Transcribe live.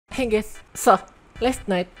Hey guys, so last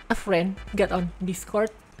night a friend got on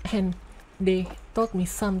Discord and they told me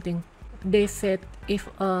something. They said if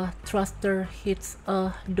a thruster hits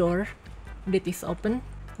a door that is open,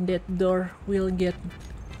 that door will get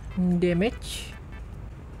damage.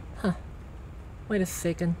 Huh, wait a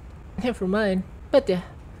second, never mind. But yeah,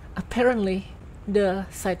 apparently the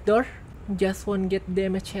side door just won't get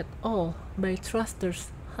damaged at all by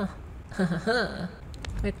thrusters. Huh.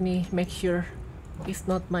 Let me make sure it's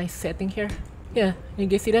not my setting here. Yeah, you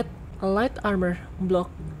guys see that? A light armor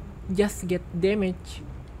block just get damaged,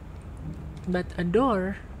 but a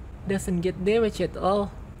door doesn't get damaged at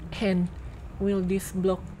all. And will this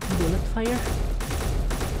block bullet fire?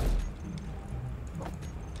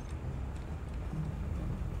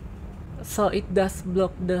 So it does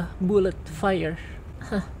block the bullet fire.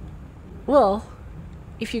 Huh. Well,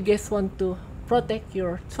 if you guys want to protect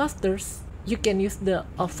your thrusters, you can use the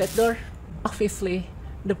offset door. Obviously,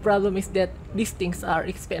 the problem is that these things are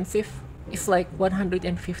expensive. It's like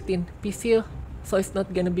 115 PCU, so it's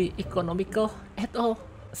not gonna be economical at all.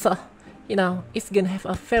 So, you know, it's gonna have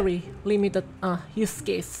a very limited use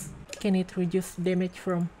case. Can it reduce damage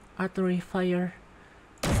from artillery fire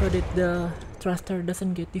so that the thruster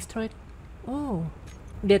doesn't get destroyed? Oh,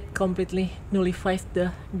 that completely nullifies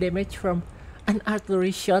the damage from an artillery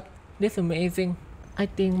shot. That's amazing. I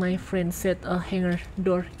think my friend said a hangar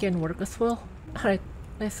door can work as well. Alright,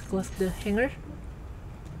 let's close the hangar.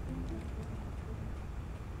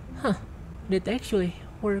 Huh, that actually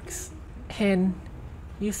works. And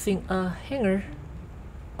using a hangar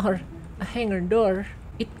or a hangar door,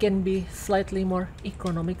 it can be slightly more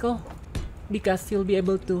economical because you'll be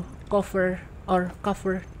able to cover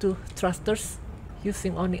two thrusters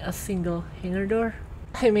using only a single hangar door.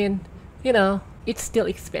 I mean, you know, it's still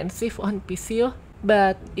expensive on PCO,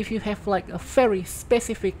 but if you have like a very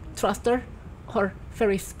specific thruster or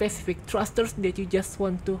very specific thrusters that you just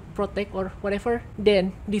want to protect or whatever,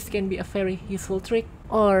 then this can be a very useful trick.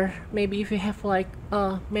 Or maybe if you have like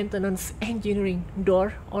a maintenance engineering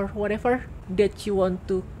door or whatever that you want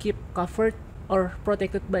to keep covered or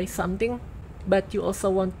protected by something, but you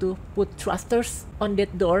also want to put thrusters on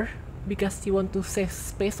that door because you want to save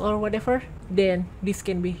space or whatever, then this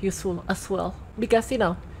can be useful as well. Because, you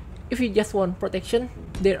know, if you just want protection,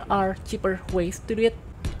 there are cheaper ways to do it.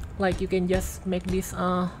 Like you can just make this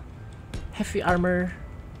heavy armor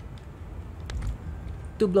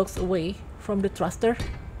 2 blocks away from the thruster,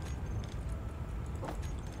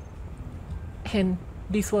 and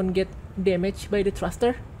this won't get damaged by the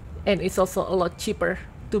thruster, and it's also a lot cheaper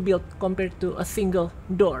to build compared to a single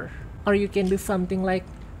door. Or you can do something like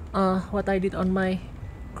what I did on my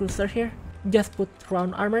cruiser here. Just put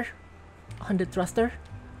round armor on the thruster,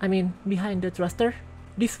 I mean behind the thruster.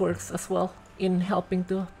 This works as well in helping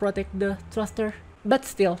to protect the thruster, but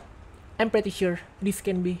still, I'm pretty sure this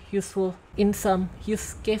can be useful in some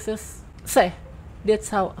use cases. So that's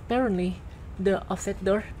how apparently the offset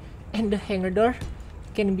door and the hangar door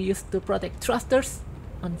can be used to protect thrusters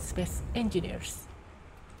on Space Engineers.